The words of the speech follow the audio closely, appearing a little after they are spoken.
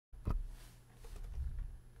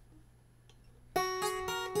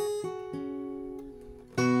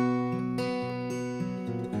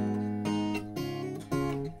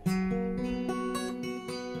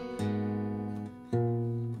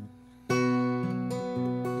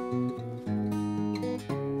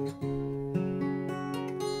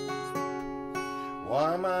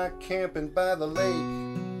am I camping by the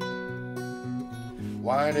lake?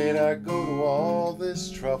 Why did I go to all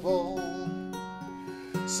this trouble?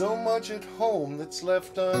 So much at home that's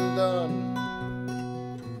left undone.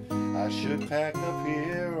 I should pack up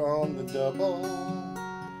here on the double.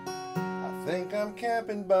 I think I'm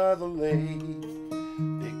camping by the lake,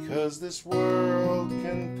 because this world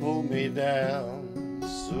can pull me down.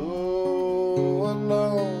 So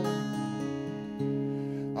alone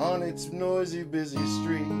on its noisy, busy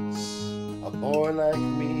streets, a boy like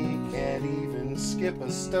me can't even skip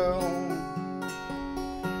a stone.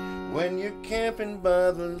 When you're camping by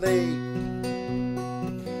the lake,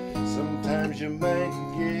 sometimes you might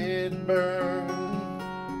get burned.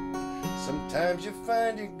 Sometimes you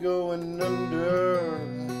find you're going under,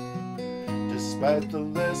 despite the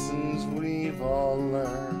lessons we've all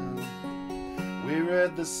learned. We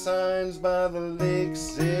read the signs by the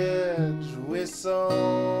lake's edge. We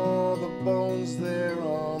saw the bones there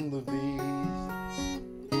on the beach.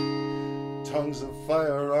 Tongues of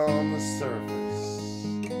fire on the surface,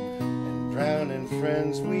 and drowning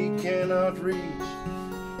friends we cannot reach.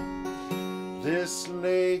 This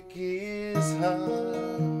lake is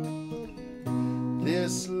hot.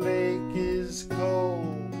 This lake is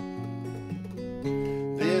cold.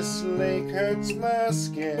 This lake hurts my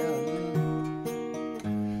skin.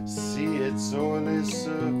 See its oily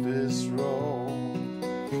surface roll.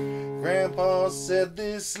 Grandpa said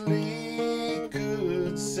this lake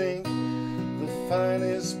could sink the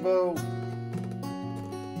finest boat.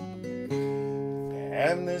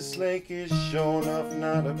 And this lake is sure enough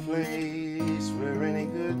not a place where any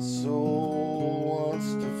good soul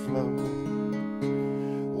wants to float.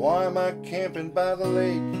 Why am I camping by the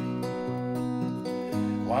lake?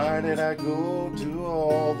 Why did I go to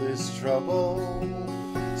all this trouble?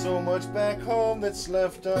 So much back home that's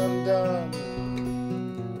left undone.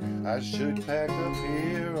 I should pack up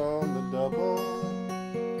here on the double.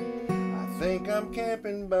 I think I'm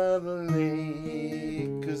camping by the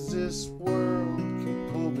lake, 'cause this world can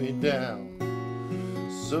pull me down.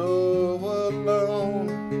 So alone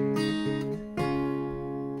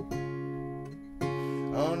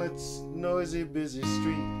on its noisy, busy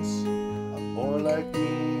streets, a boy like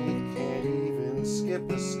me can't even skip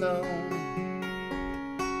a stone.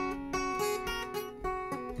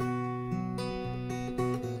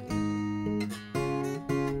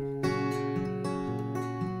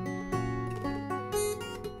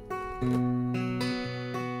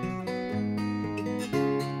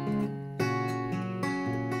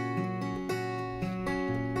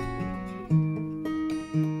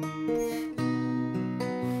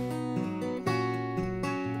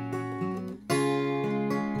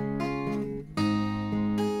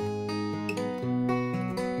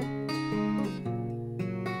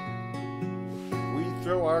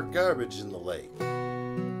 Throw our garbage in the lake.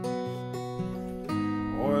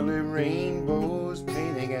 Oily rainbows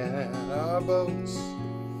painting at our boats.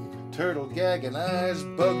 Turtle gagging, eyes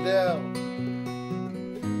bugged out,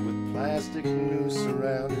 with plastic noose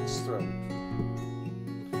around its throat.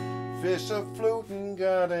 Fish are floating,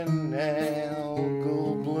 got an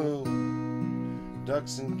algal bloom.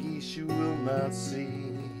 Ducks and geese you will not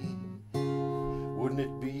see. Wouldn't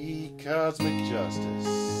it be cosmic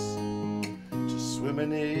justice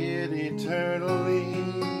swimming it eternally?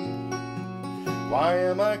 Why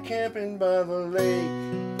am I camping by the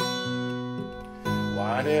lake?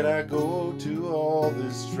 Why did I go to all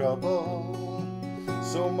this trouble?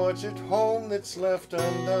 So much at home that's left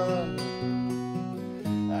undone.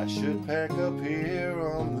 I should pack up here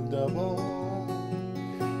on the double.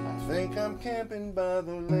 I think I'm camping by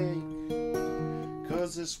the lake,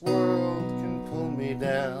 'cause this world can pull me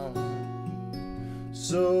down.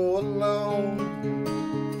 So alone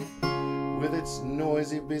with its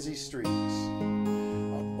noisy, busy streets,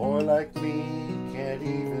 a boy like me can't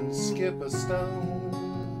even skip a stone.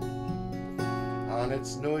 On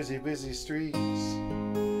its noisy, busy streets,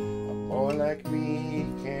 a boy like me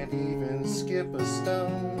can't even skip a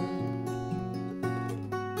stone.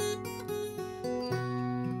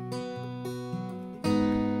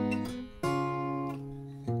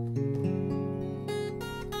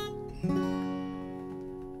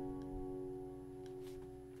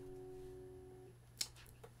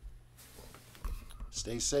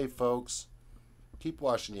 Stay safe, folks. Keep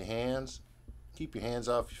washing your hands. Keep your hands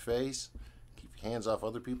off your face. Keep your hands off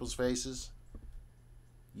other people's faces.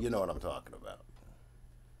 You know what I'm talking about.